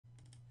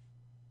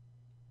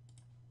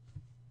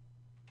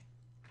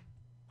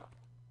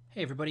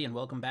Hey everybody, and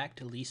welcome back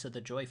to Lisa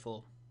the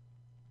Joyful.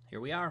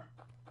 Here we are.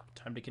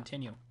 Time to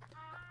continue.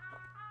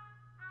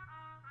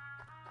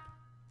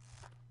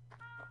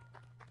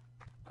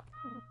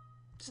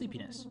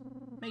 Sleepiness.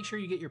 Make sure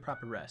you get your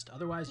proper rest,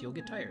 otherwise you'll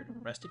get tired.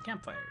 Rest at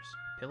campfires.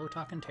 Pillow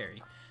Talk and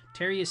Terry.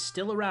 Terry is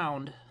still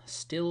around,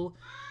 still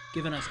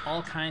giving us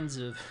all kinds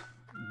of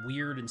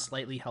weird and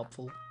slightly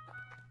helpful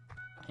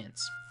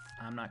hints.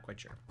 I'm not quite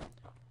sure.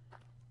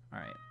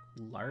 Alright,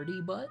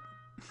 Lardy butt?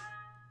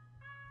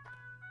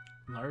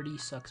 Lardy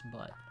sucks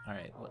butt.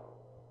 Alright, what?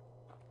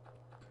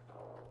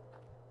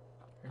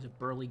 There's a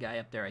burly guy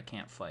up there I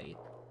can't fight.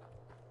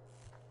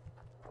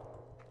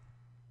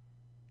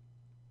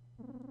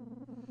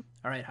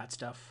 Alright, hot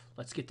stuff.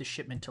 Let's get this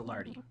shipment to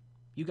Lardy.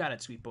 You got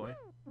it, sweet boy.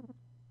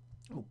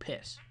 Oh,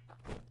 piss.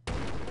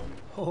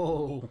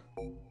 Oh.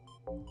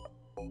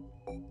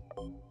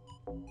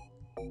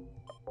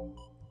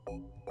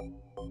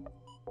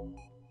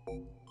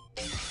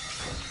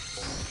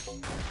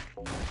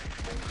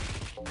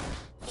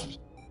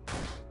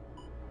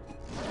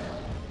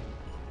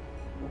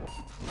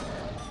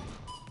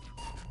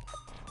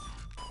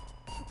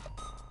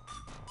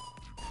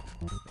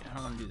 Wait, I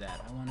don't want to do that.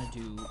 I want to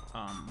do,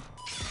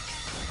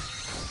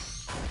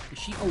 is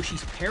she, oh,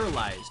 she's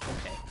paralyzed.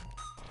 Okay.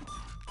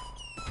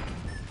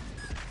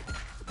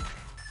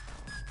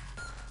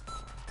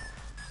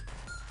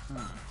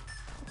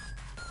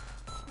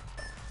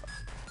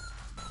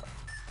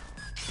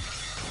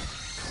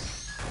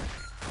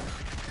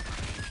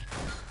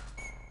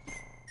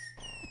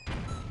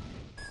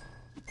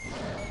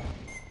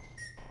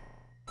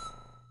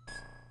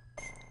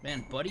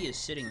 Man, Buddy is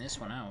sitting this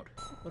one out.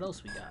 What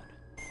else we got?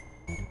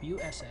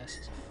 WSS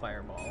is a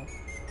fireball.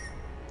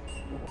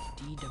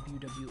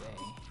 DWWA.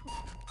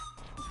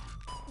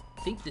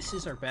 I think this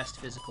is our best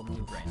physical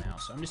move right now,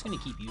 so I'm just going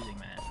to keep using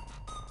that.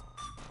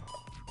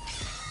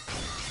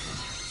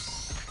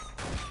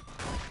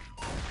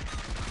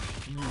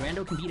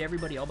 Rando can beat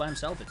everybody all by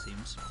himself, it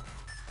seems.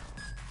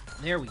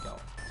 There we go.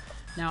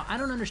 Now, I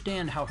don't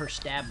understand how her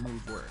stab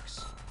move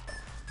works.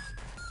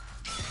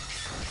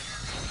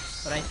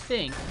 But I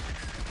think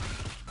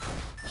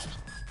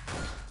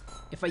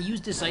if I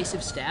use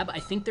Decisive Stab, I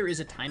think there is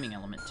a timing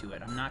element to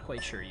it. I'm not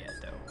quite sure yet,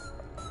 though.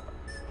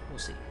 We'll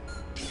see.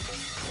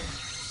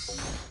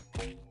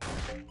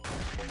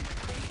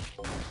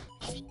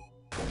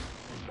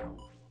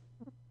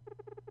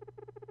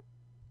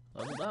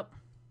 Leveled up.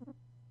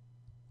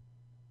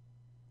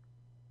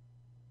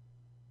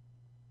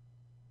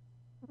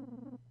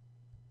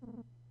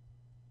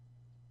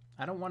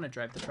 I don't want to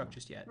drive the truck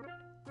just yet.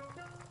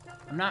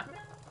 I'm not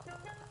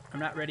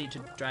ready to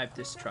drive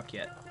this truck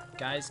yet.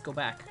 Guys, go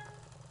back.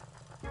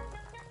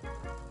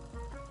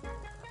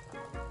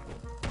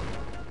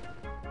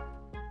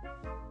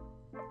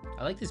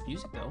 I like this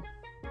music, though.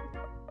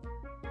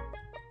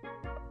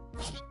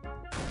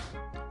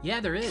 Yeah,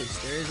 there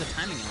is. There is a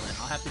timing element.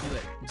 I'll have to do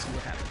it and see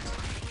what happens.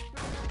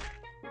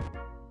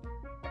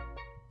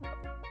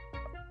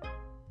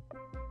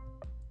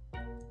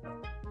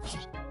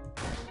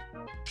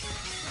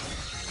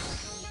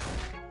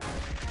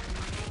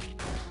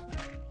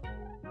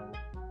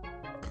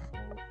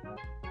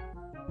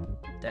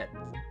 That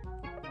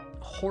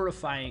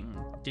horrifying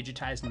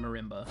digitized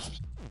marimba.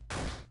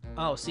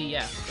 Oh, see,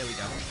 yeah, there we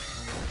go.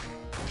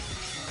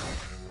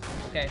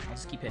 Okay, I'll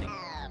just keep hitting.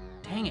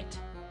 Dang it.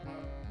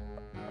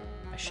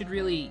 I should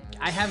really...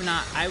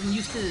 I'm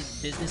used to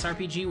business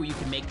RPG where you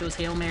can make those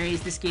Hail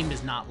Marys. This game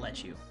does not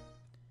let you.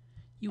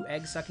 You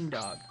egg-sucking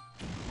dog.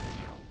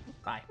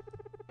 Bye.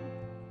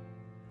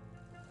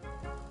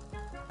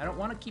 I don't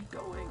want to keep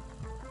going.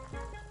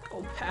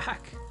 Go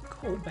back.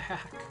 Go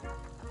back.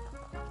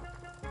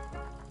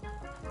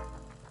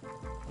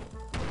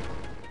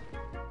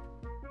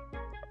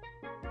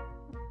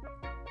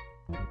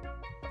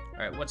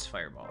 Alright, what's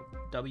Fireball?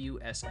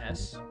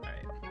 WSS?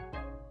 Alright.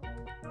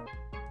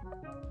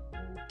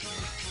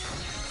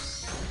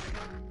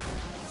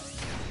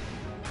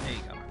 There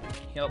you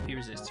go. He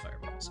resists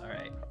fireballs.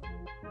 Alright.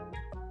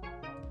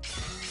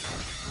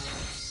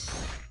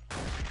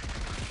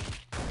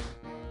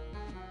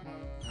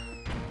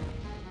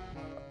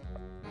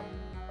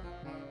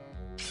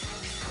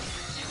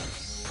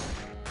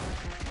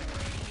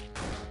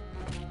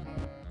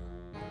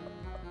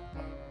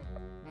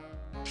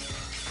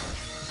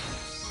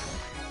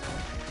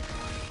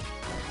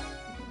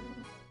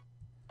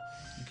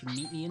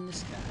 Meet me in the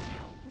sky.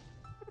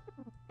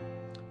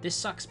 This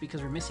sucks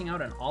because we're missing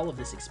out on all of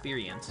this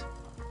experience.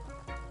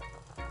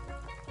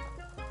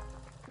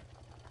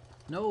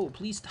 No,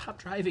 please stop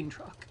driving,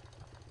 truck.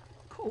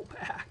 Go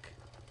back.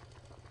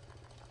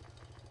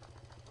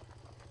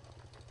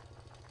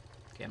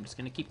 Okay, I'm just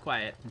gonna keep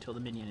quiet until the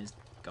minion is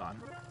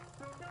gone.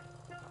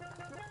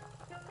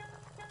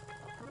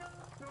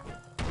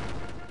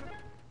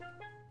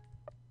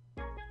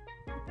 I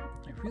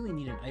really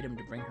need an item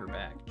to bring her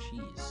back.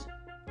 Jeez.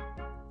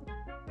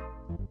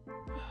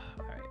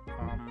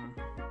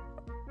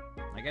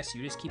 I guess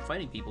you just keep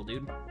fighting people,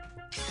 dude.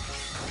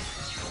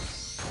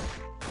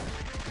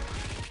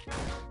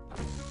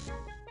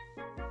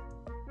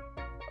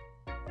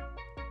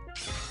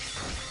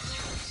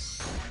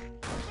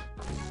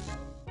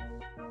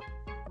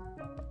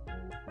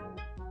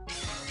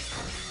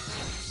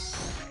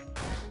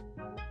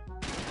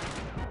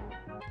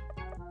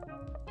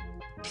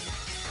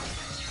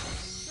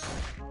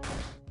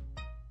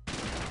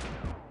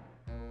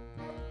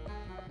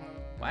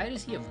 Why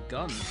does he have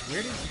guns?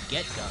 Where did he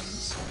get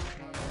guns?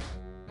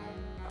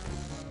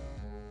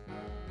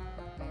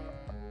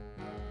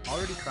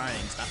 Already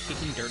crying. Stop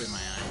kicking dirt in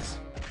my eyes.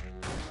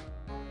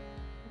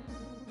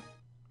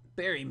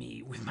 Bury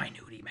me with my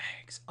nudie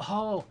mags.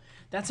 Oh,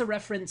 that's a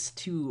reference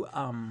to,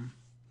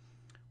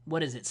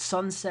 what is it?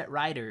 Sunset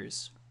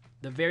Riders.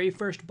 The very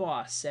first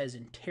boss says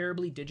in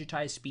terribly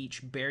digitized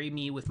speech, bury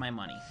me with my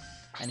money.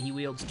 And he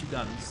wields 2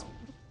 guns.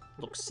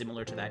 Looks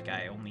similar to that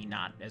guy, only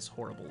not as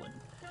horrible and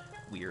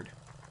weird.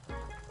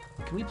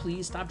 Can we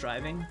please stop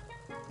driving?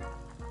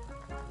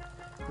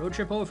 Road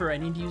trip over, I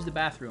need to use the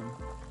bathroom.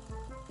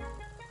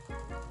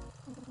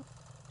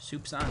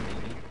 Soup's on,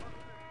 baby.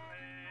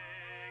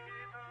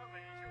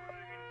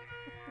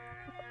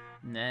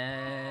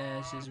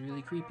 This is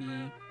really creepy.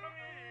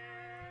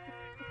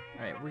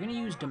 Alright, we're gonna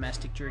use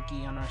domestic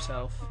jerky on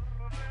ourselves.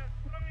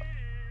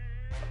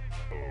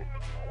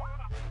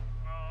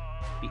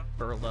 Be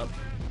burled up.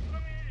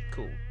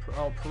 Cool.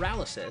 Oh,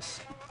 paralysis.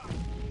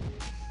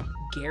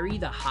 Gary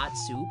the Hot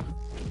Soup.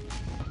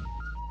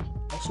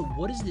 Also,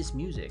 what is this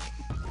music?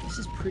 This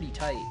is pretty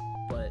tight,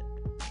 but...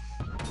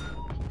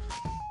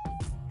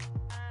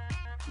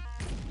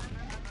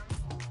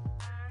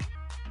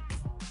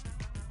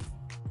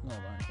 Hold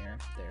on here.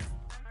 There.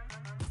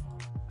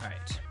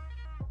 Alright.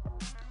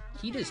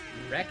 He just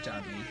wrecked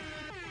on me.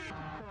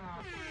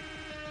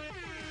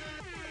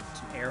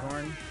 Some air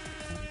horn.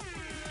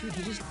 Dude,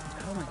 he just...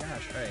 Oh my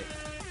gosh, alright.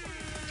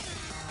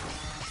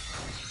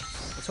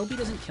 Let's hope he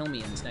doesn't kill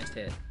me in this next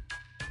hit.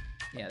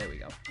 Yeah, there we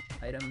go.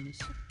 Items.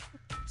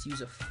 Let's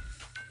use a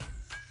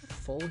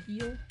full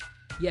heal?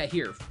 Yeah,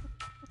 here.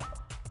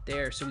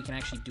 There, so we can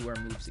actually do our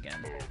moves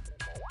again.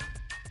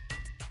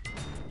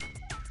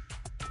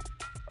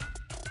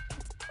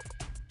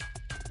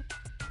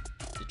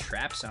 The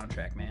Trap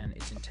soundtrack, man,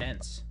 it's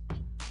intense.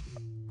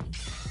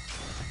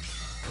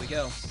 Here we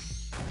go.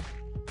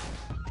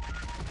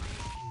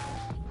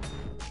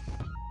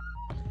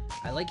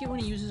 I like it when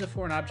he uses a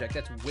foreign object.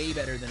 That's way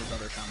better than his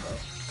other combo.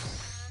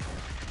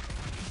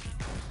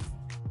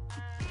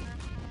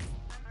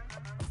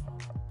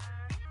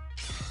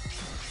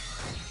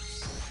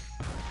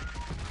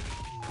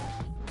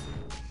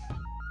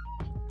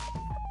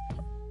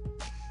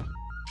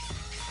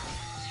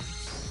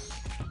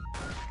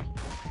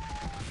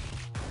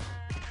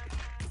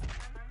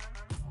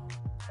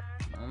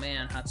 Oh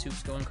man, Hot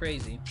Soup's going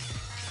crazy.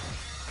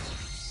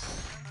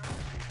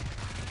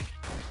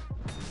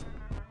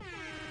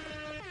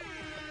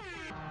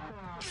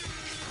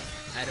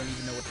 I don't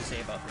even know what to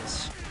say about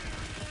this.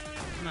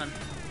 Come on.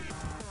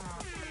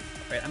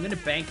 Alright, I'm gonna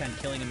bank on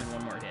killing him in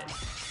one more hit.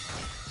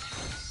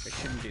 Which I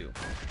shouldn't do.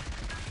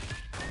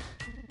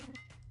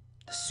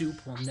 The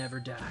soup will never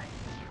die.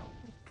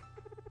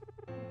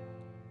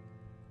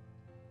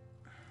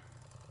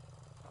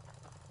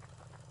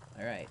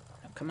 Alright,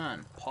 now come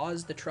on.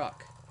 Pause the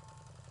truck.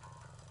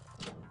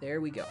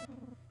 There we go.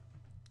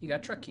 You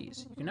got truck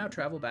keys. You can now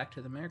travel back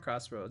to the Mare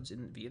Crossroads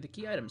via the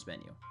key items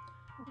menu.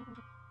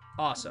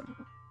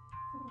 Awesome.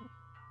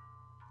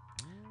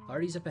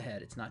 Artie's up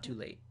ahead. It's not too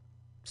late.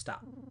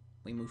 Stop.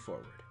 We move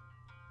forward.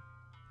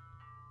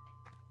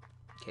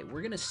 Okay, we're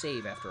going to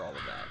save after all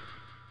of that.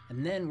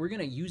 And then we're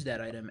going to use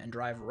that item and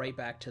drive right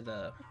back to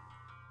the...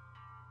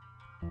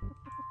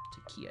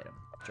 to key item.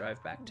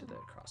 Drive back to the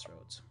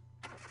crossroads.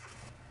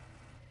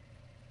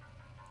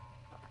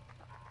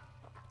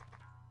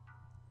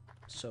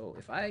 So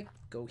if I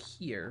go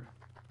here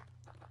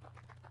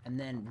and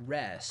then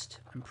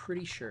rest, I'm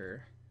pretty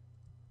sure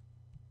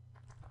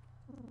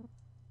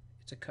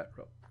it's a cut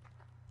rope.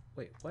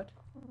 Wait, what?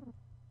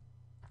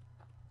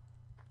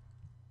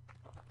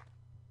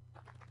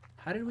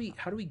 How do we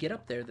get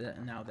up there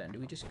now then? Do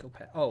we just go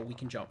past? Oh, we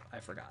can jump. I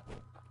forgot.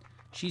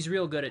 She's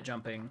real good at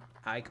jumping.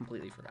 I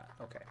completely forgot.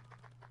 Okay.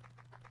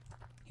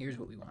 Here's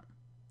what we want.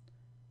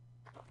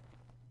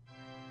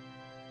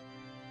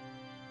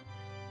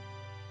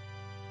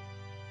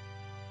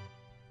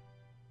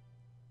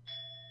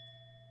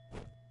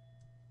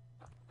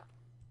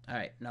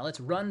 Alright, now let's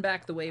run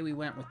back the way we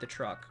went with the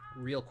truck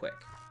real quick.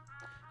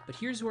 But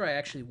here's where I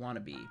actually want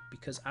to be,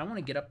 because I want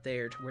to get up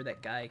there to where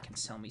that guy can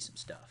sell me some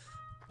stuff.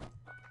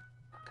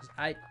 Because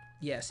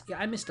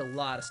I missed a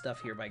lot of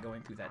stuff here by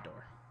going through that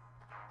door.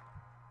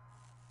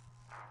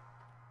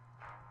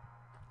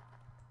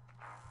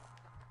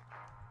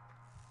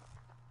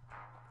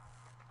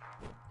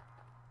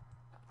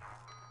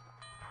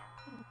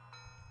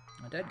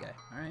 A dead guy,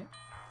 alright.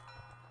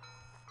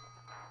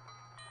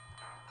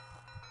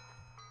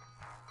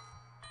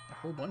 A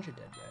whole bunch of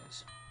dead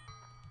guys.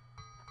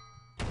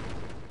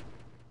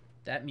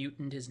 That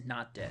mutant is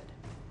not dead.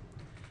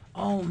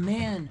 Oh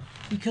man,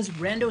 because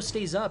Rando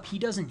stays up, he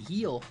doesn't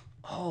heal.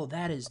 Oh,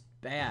 that is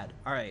bad.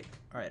 Alright.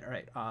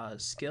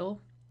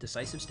 Skill,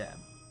 decisive stab.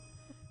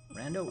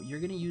 Rando, you're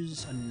gonna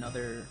use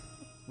another...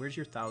 Where's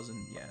your 1,000?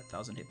 Yeah,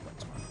 1,000 hit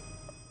points one.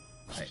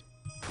 Alright.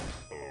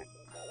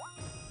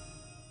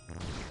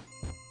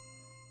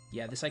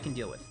 Yeah, this I can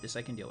deal with.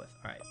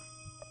 Alright.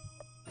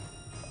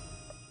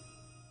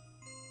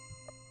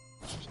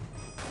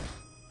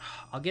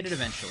 I'll get it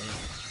eventually.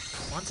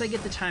 Once I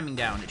get the timing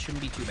down, it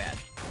shouldn't be too bad.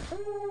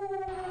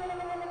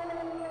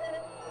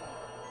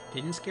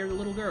 Didn't scare the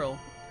little girl.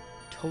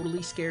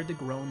 Totally scared the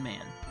grown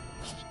man.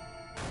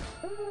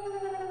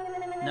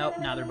 Nope,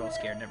 now they're both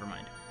scared. Never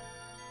mind.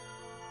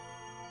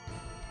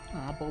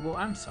 Aw, Bobo,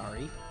 I'm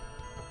sorry.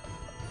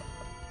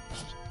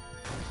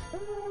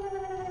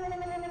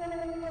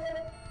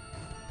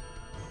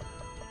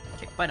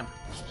 Okay, fight him.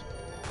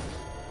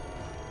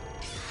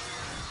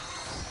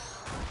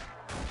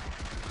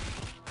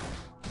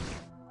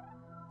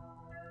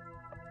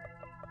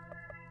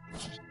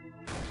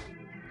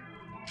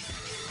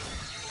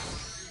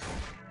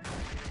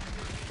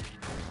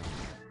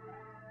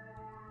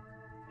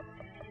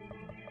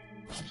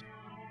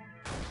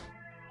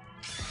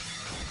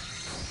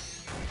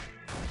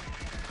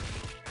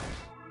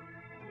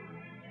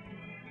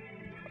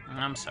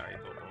 I'm sorry,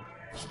 Bobo.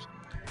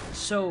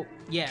 So,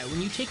 yeah,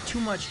 when you take too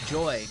much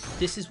joy,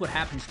 this is what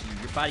happens to you.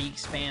 Your body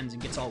expands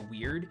and gets all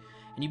weird,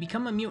 and you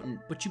become a mutant,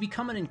 but you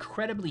become an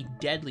incredibly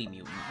deadly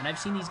mutant. And I've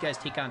seen these guys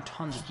take on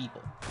tons of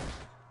people.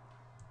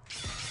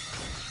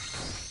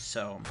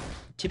 So,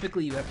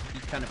 typically you have to be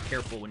kind of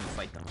careful when you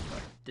fight them,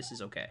 but this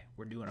is okay.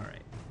 We're doing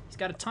alright. He's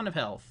got a ton of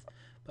health,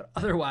 but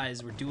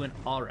otherwise we're doing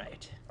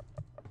alright.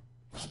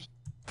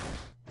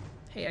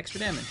 Hey, extra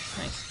damage.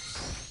 Nice.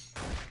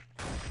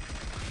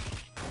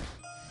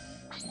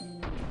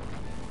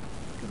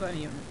 Goodbye,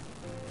 mutant.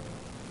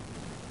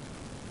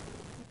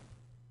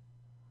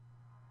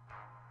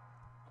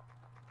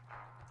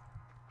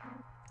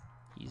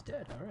 He's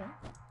dead. Alright.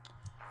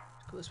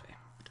 Let's go this way.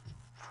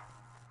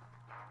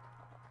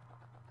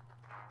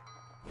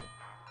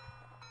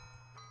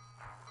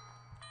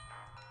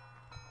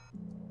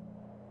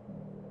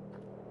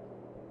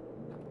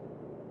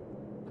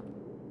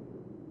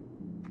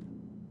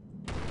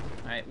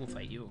 Alright, we'll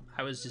fight you.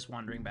 I was just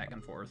wandering back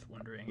and forth,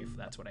 wondering if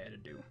that's what I had to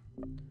do.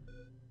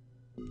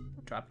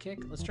 Drop kick?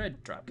 Let's try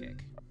drop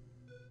kick.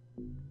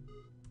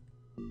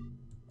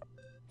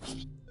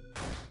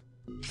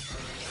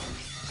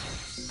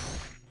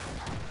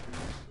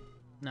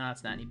 No,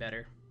 it's not any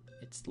better.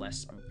 It's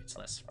less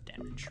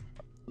damage.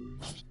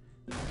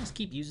 Just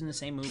keep using the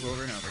same move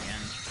over and over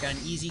again. It's got an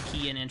easy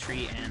key in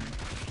entry and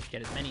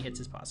get as many hits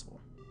as possible.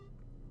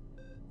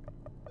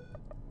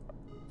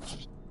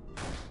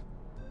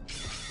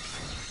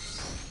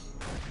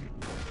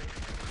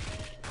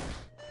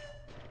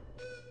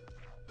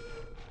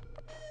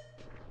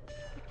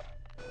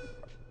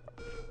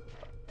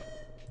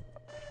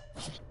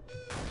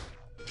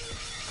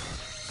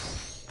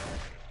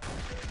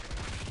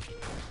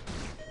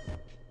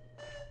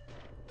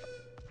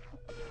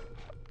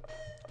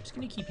 Just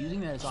gonna keep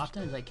using that as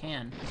often as I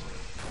can.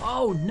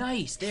 Oh,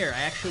 nice! There, I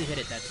actually hit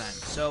it that time.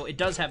 So it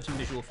does have some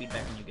visual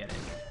feedback when you get it.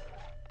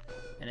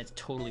 And it's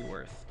totally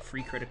worth.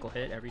 Free critical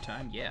hit every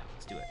time? Yeah,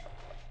 let's do it.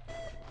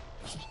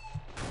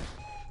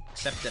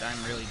 Except that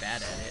I'm really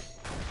bad at it.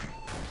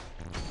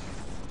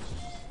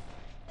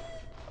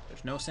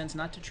 There's no sense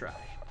not to try.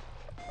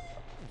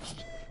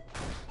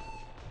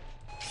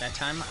 That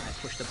time, I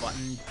pushed the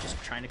button just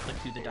trying to click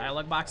through the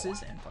dialogue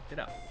boxes and fucked it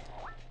up.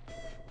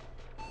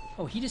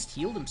 Oh, he just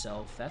healed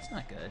himself. That's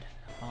not good.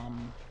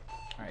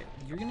 Alright,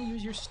 you're gonna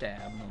use your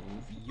stab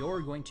move.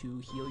 You're going to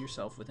heal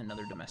yourself with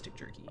another domestic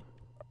jerky.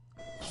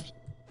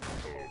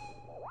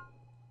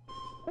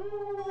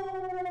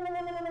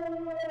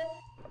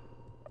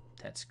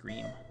 That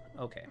scream.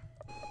 Okay.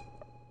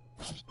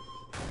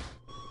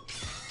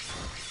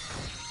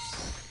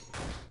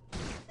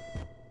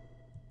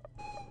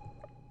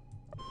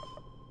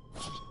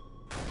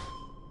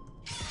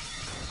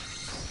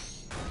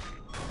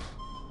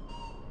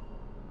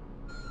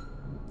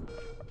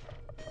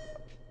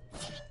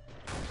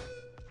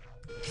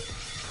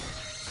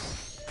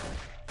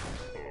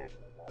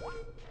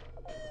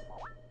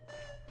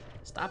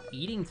 Stop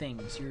eating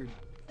things. You're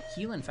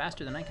healing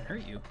faster than I can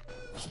hurt you.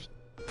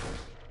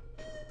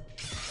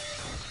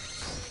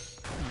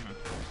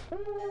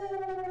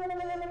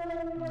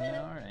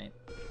 Yeah, alright.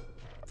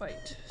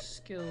 Fight.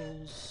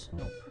 Skills.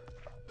 Nope.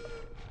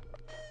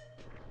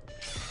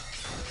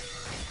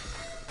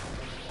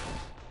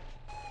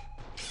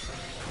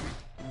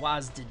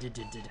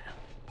 Was-did-did-did-did.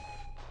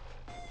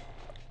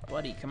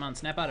 Buddy, come on,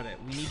 snap out of it.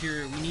 We need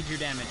your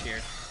damage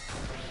here.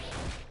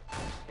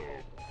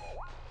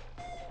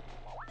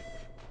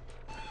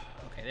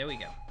 Okay, there we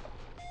go.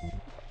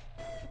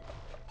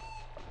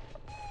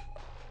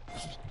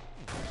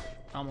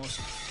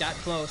 Almost got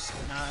close,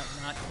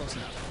 not close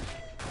enough.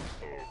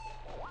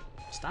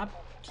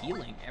 Stop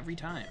healing every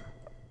time.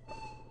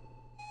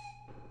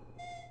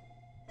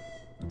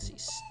 Let's see,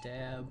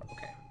 stab.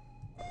 Okay.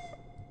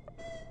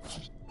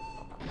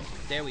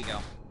 There we go.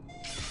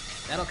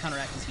 That'll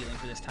counteract his healing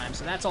for this time,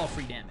 so that's all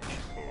free damage.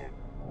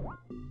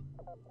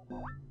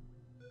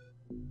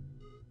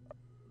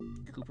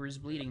 Cooper is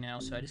bleeding now,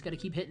 so I just gotta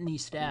keep hitting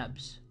these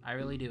stabs. I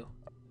really do.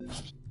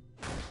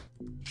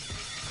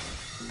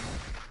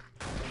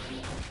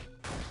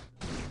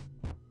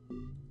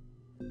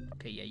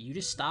 Okay, yeah, you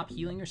just stop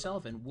healing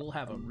yourself and we'll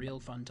have a real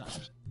fun time.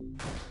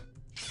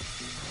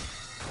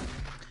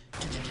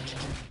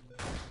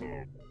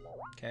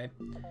 Okay.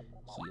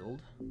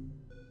 Healed.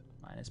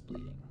 Minus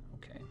bleeding.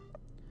 Okay.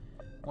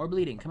 More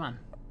bleeding. Come on.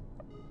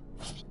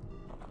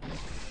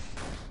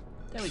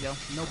 There we go.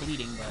 No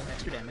bleeding, but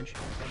extra damage.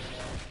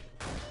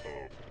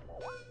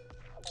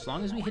 As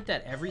long as we hit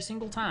that every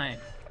single time,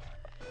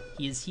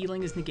 his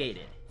healing is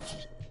negated.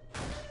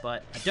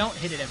 But I don't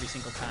hit it every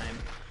single time.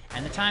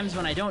 And the times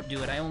when I don't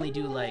do it, I only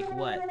do like,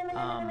 what?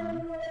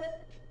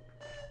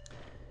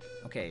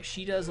 Okay,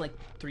 she does like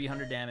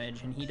 300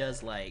 damage, and he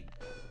does like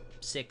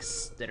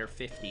 6 that are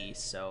 50,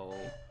 so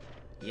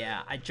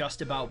yeah, I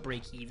just about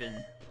break even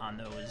on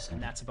those,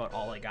 and that's about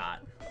all I got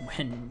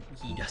when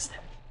he does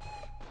that.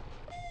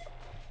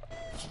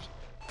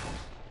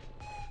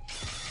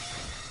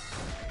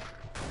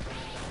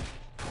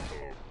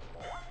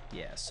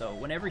 Yeah, so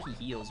whenever he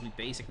heals, we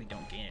basically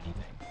don't gain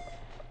anything.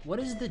 What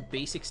does the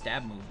basic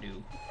stab move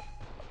do?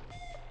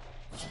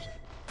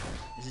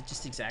 Is it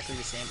just exactly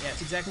the same? Yeah,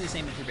 it's exactly the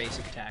same as your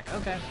basic attack.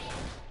 Okay.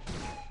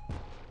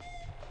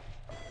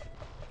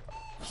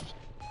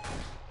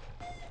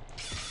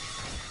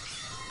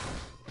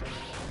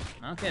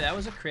 Okay, that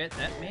was a crit.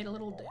 That made a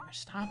little damage.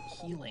 Stop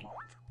healing.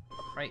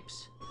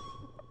 Cripes.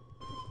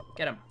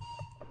 Get him.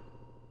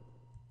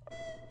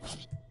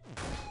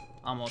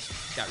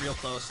 Almost. Got real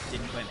close.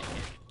 Didn't quite make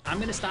it. I'm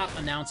gonna stop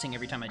announcing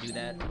every time I do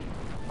that.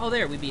 Oh,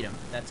 there, we beat him.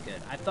 That's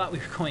good. I thought we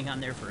were going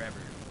on there forever.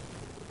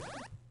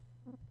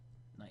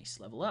 Nice.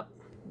 Level up.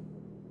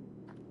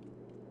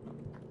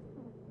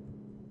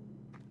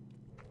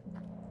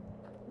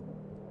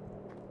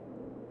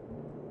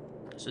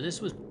 So this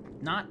was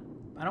not,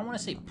 I don't want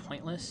to say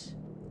pointless,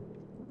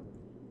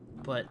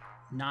 but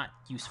not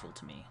useful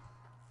to me.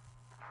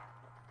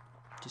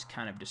 Just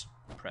kind of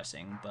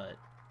depressing, but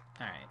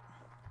alright.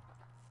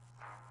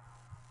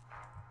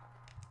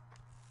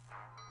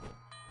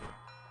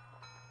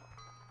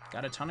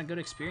 Got a ton of good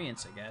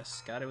experience, I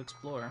guess. Got to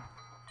explore.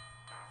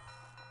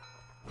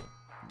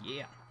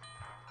 Yeah.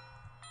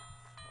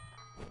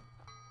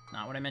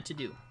 Not what I meant to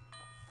do.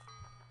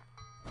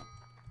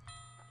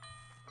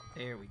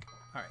 There we go.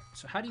 Alright,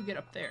 so how do you get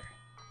up there?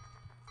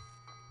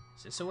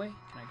 Is this a way?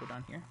 Can I go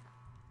down here?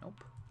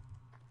 Nope.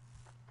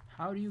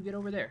 How do you get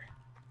over there?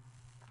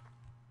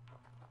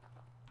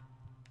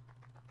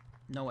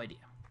 No idea.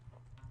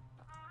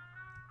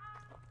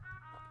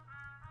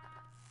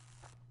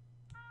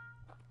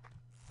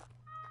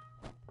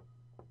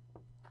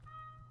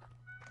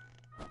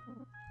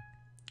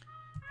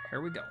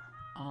 Here we go.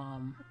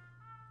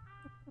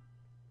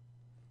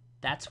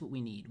 That's what we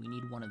need. We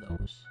need one of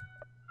those.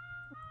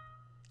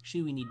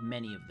 Actually, we need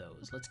many of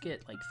those. Let's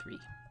get like 3.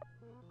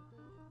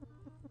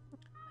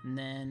 And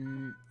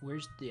then,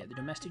 where's the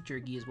domestic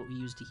jerky is what we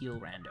use to heal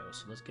Rando,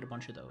 so let's get a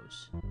bunch of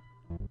those.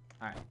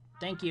 Alright,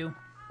 thank you.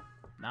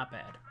 Not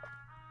bad.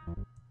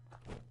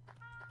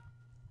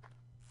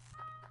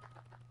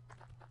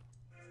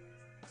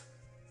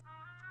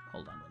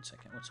 Hold on 1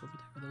 second. What's over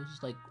there? Are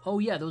those like, oh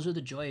yeah, those are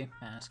the joy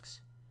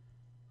masks.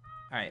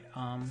 Alright,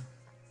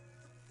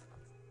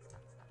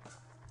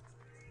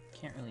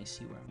 can't really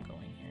see where I'm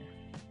going here.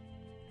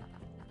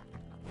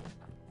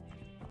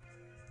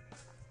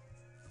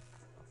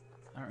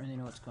 I don't really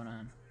know what's going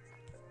on.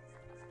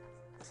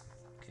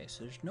 Okay,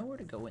 so there's nowhere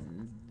to go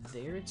in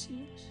there, it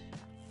seems.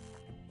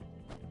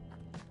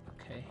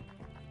 Okay.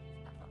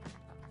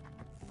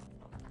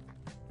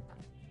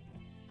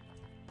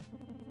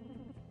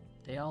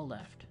 They all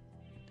left.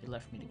 They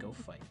left me to go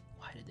fight.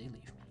 Why did they leave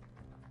me?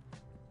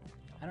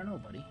 I don't know,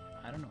 buddy.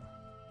 I don't know.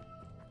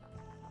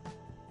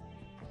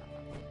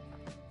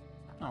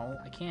 No,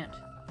 I can't.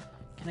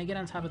 Can I get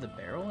on top of the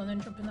barrel and then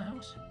jump in the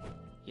house?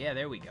 Yeah,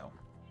 there we go.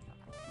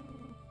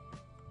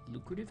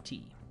 Lucrative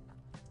tea.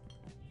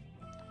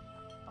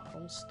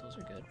 Bottles, those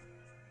are good.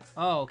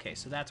 Oh, okay,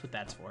 so that's what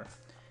that's for.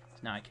 So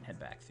now I can head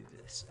back through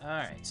this.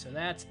 Alright, so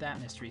that's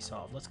that mystery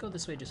solved. Let's go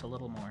this way just a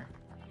little more.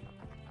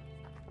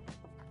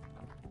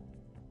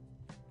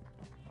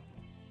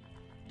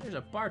 There's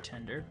a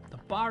bartender. The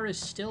bar is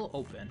still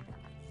open.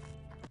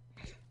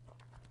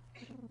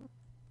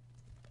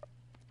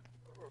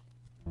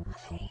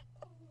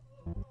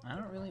 I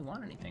don't really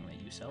want anything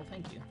that you sell,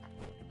 thank you.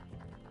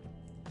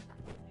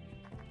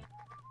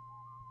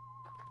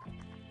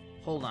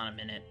 Hold on a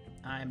minute.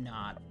 I'm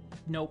not.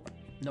 Nope.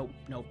 Nope,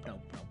 nope,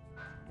 nope, nope.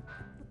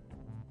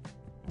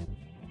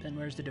 Then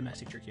where's the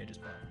domestic jerky I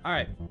just bought?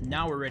 Alright,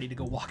 now we're ready to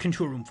go walk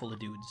into a room full of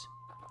dudes.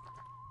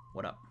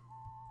 What up?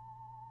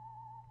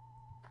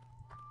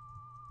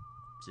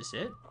 Is this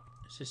it?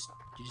 Is this,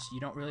 you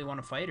don't really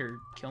want to fight or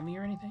kill me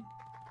or anything?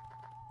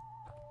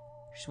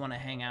 You just want to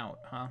hang out,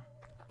 huh?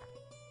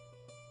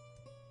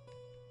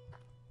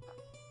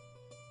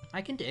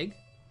 I can dig.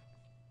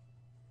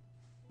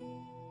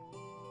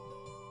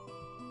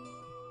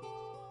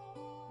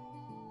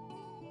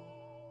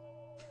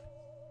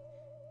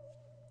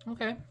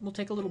 Okay, we'll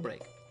take a little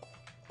break.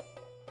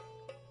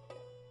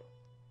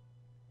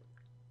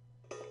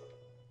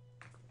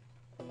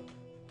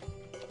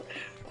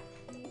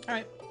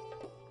 Alright.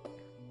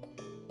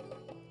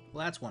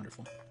 Well, that's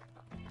wonderful.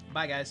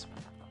 Bye, guys.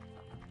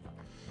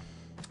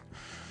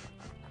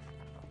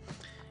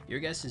 Your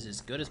guess is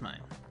as good as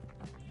mine.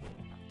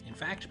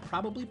 fact,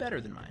 probably better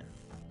than mine.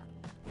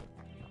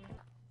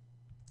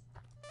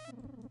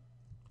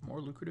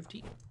 More lucrative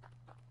tea.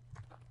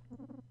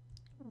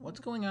 What's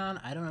going on?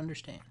 I don't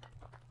understand.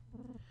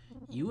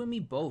 You and me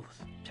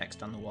both.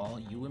 Text on the wall.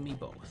 You and me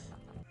both.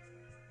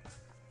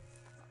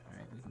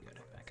 Alright, we can get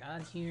back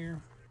out of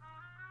here.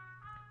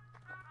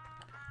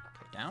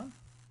 Okay, down.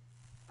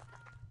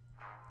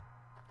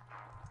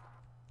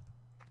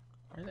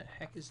 Where the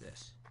heck is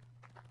this?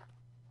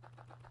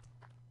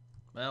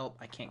 Well,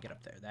 I can't get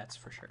up there, that's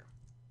for sure.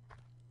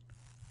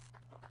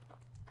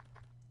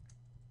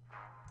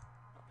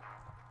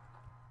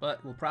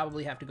 But we'll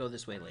probably have to go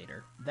this way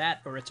later.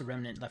 That, or it's a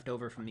remnant left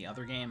over from the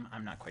other game.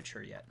 I'm not quite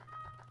sure yet.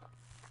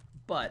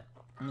 But,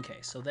 okay,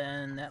 so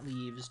then that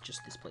leaves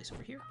just this place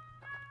over here.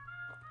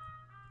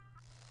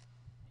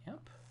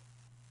 Yep.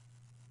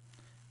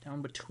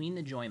 Down between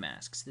the joy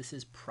masks. This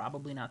is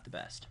probably not the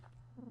best.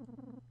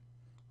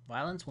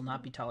 Violence will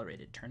not be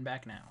tolerated. Turn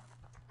back now.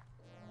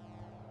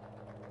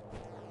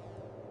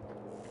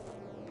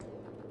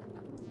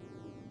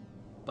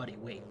 Buddy,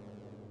 wait.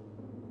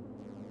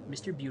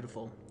 Mr.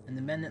 Beautiful and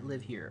the men that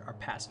live here are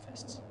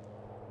pacifists.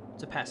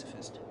 What's a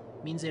pacifist?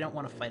 It means they don't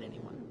want to fight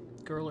anyone.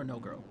 Girl or no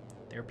girl.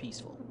 They're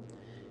peaceful.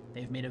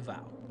 They've made a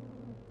vow.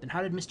 Then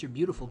how did Mr.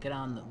 Beautiful get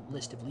on the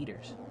list of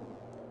leaders?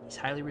 He's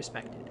highly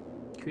respected.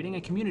 Creating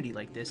a community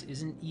like this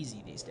isn't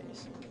easy these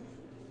days.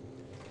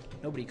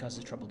 Nobody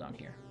causes trouble down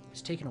here.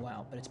 It's taken a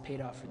while, but it's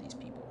paid off for these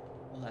people.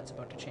 Well, that's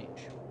about to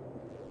change.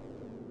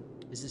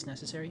 Is this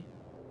necessary?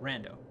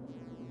 Rando.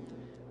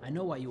 I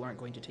know why you aren't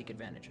going to take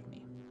advantage of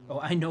me. Oh,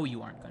 I know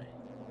you aren't going to.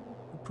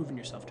 You've proven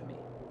yourself to me.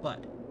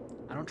 But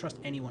I don't trust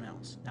anyone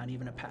else, not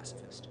even a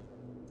pacifist.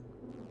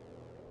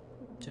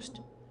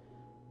 Just,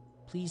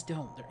 please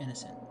don't. They're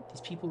innocent.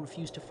 These people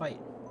refuse to fight.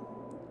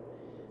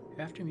 If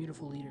you're after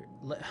beautiful leader,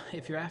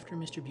 if you're after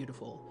Mr.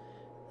 Beautiful,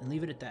 then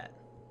leave it at that.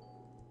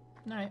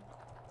 All right.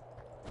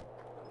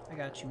 I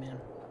got you, man.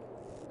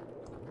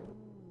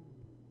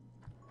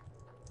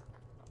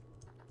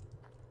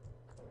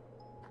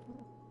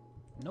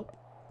 Nope.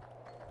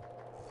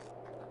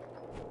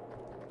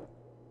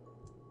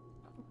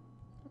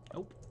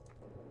 Nope.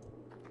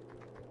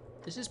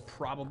 This is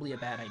probably a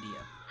bad idea.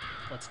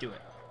 Let's do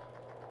it.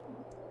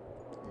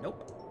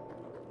 Nope.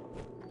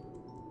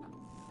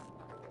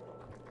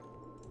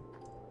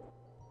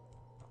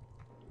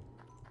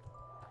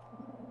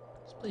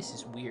 This place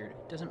is weird.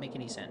 It doesn't make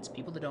any sense.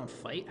 People that don't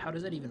fight, how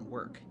does that even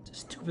work? It's a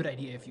stupid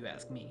idea if you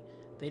ask me.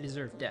 They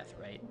deserve death,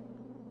 right?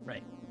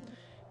 Right.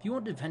 If you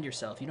won't defend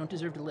yourself, you don't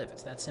deserve to live.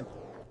 It's that simple.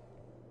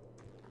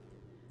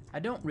 I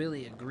don't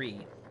really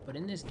agree, but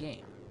in this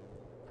game,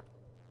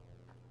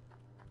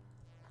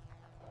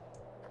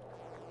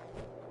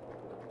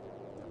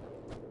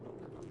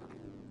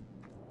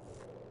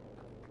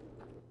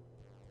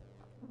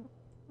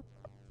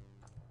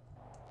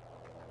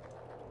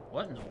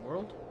 what in the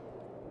world?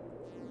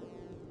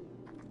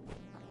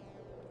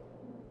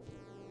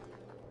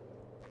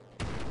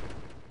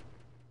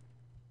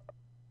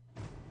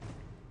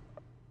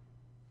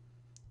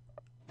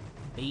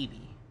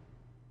 Baby.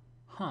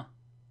 Huh.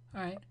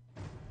 Alright.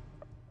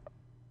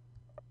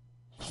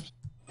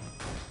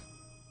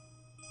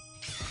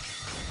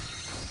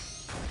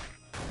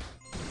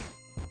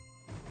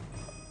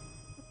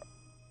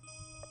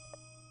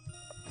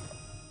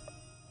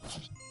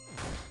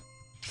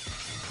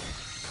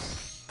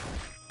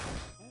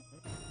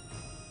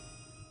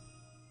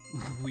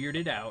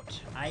 Weirded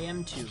out. I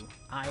am too.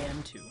 I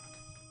am too.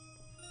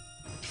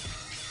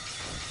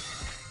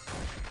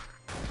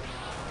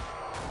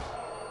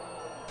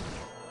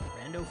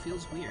 Rando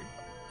feels weird.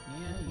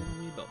 Yeah, you and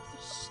me both.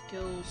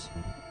 Skills.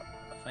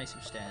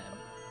 Decisive stab.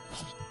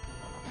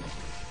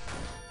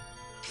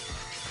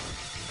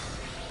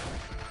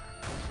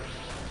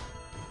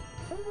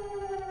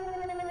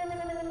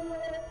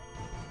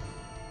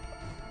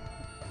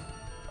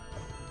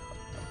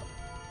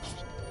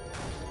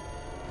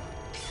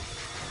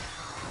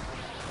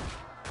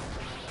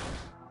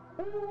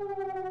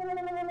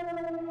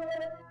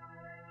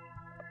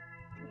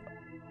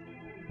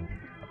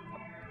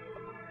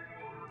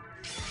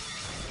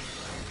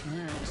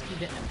 Alright, just keep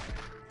hitting him.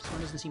 This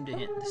one doesn't seem to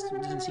hit. This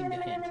one doesn't seem to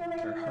hit.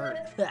 Or hurt.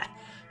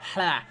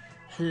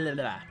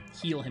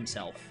 Heal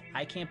himself.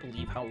 I can't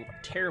believe how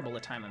terrible a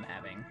time I'm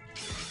having.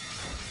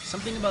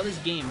 Something about this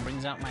game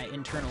brings out my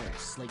internal,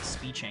 like,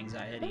 speech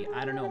anxiety.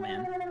 I don't know,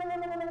 man.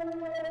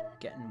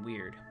 Getting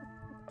weird.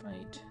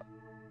 Fight.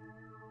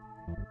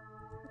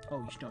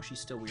 Oh, no, she's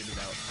still weirded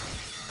out.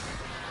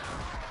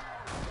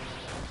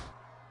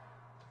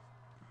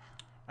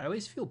 I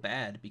always feel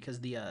bad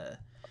because the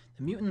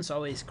mutants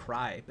always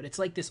cry, but it's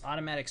like this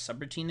automatic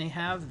subroutine they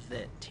have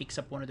that takes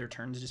up one of their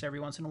turns just every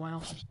once in a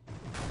while.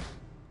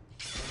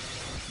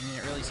 I mean,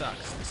 it really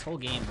sucks. This whole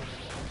game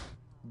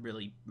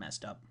really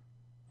messed up.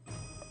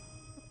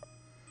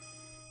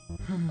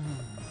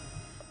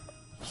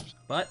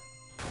 But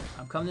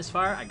I've come this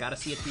far, I gotta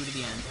see it through to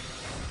the end.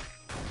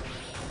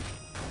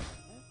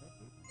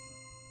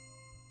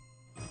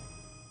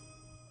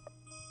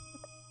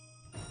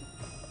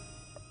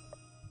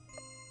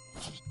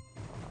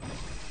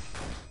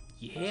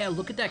 Yeah,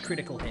 look at that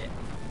critical hit.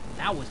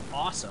 That was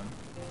awesome.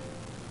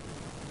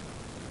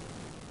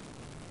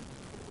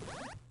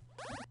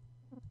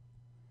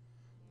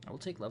 I will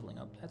take leveling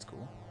up. That's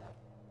cool.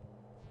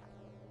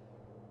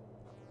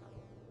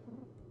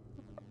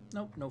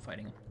 Nope, no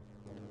fighting him.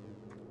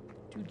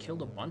 Dude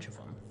killed a bunch of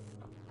them.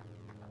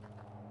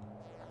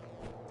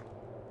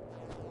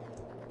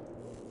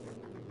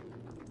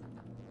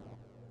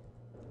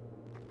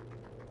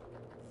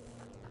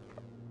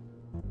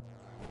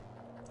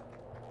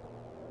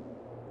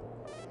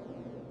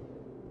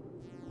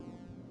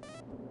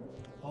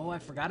 Oh, I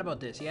forgot about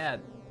this. Yeah,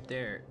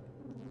 there.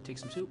 Take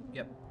some soup.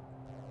 Yep.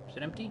 Is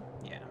it empty?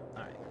 Yeah.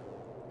 All right.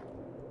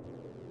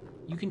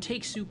 You can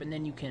take soup and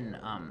then you can,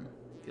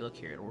 if you look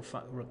here, it'll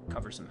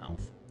recover some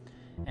health.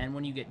 And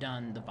when you get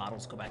done, the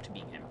bottles go back to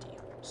being empty.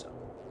 So,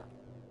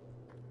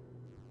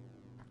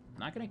 I'm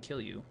not gonna kill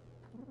you,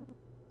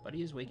 but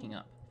he is waking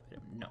up.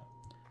 No.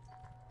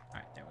 All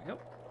right, there we go.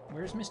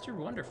 Where's Mr.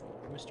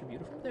 Wonderful? Mr.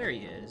 Beautiful? There he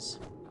is.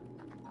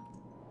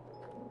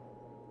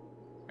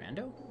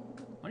 Rando?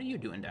 What are you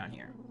doing down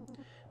here?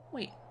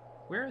 Wait,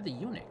 where are the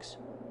eunuchs?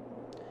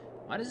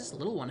 Why does this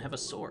little one have a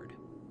sword?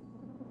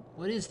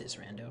 What is this,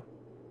 Rando?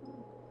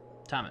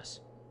 Thomas.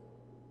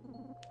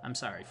 I'm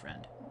sorry,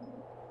 friend.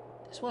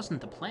 This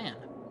wasn't the plan.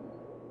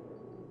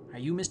 Are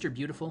you Mr.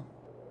 Beautiful?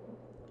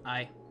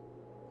 I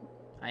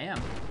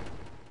am.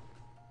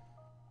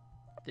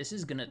 This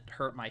is gonna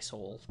hurt my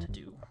soul to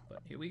do, but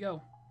here we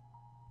go.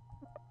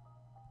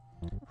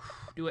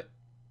 Do it.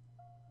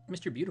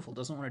 Mr. Beautiful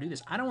doesn't want to do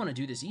this. I don't want to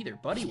do this either.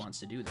 Buddy wants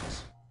to do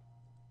this.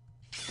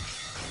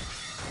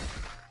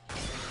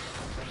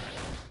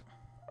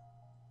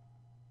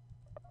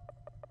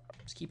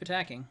 Just keep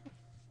attacking.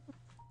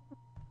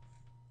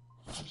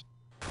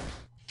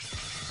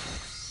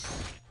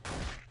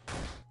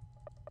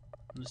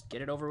 Just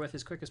get it over with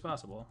as quick as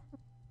possible.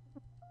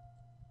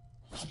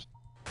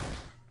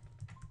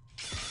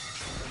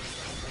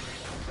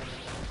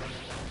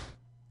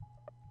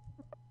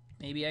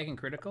 Maybe I can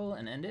critical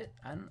and end it?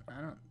 I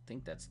don't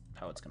think that's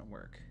how it's gonna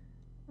work.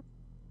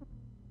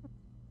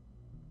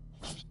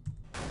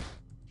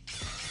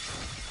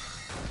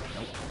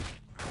 Nope.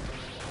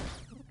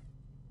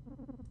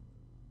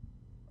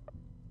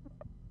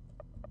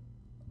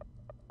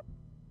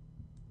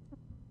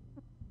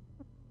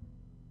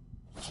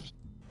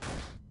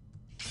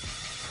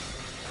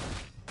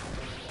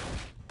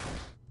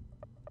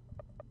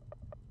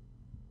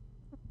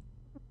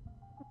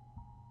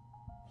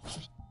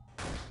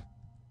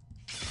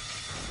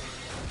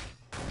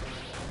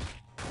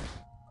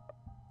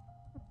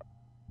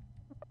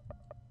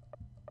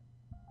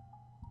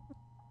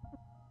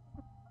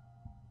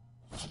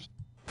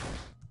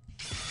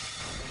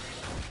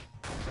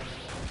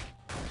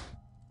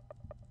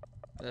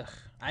 Ugh,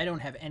 I don't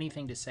have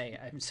anything to say.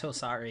 I'm so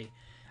sorry.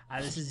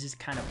 This is just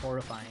kind of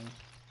horrifying.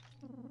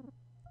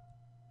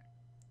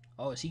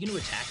 Oh, is he going to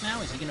attack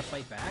now? Is he going to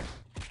fight back?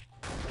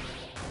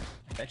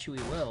 I bet you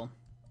he will.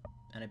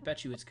 And I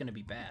bet you it's going to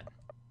be bad.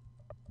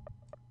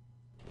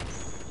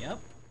 Yep.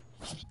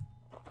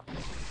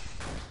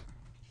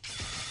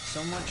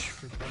 So much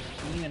for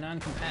being a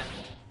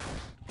non-combatant.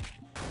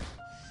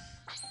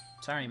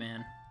 Sorry,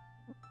 man.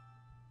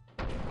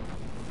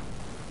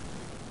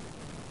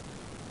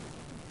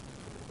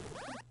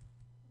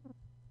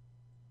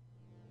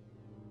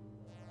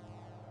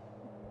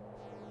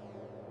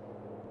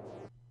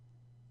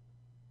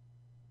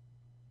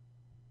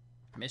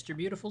 Mr.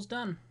 Beautiful's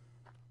done.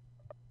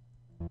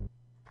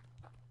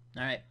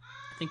 Alright,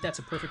 I think that's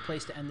a perfect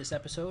place to end this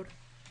episode.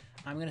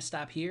 I'm going to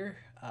stop here.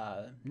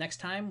 Next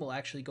time, we'll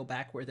actually go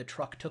back where the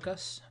truck took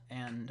us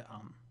and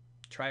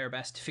try our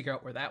best to figure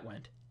out where that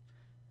went.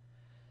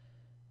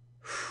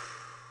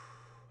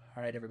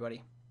 Alright,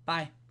 everybody.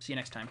 Bye. See you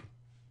next time.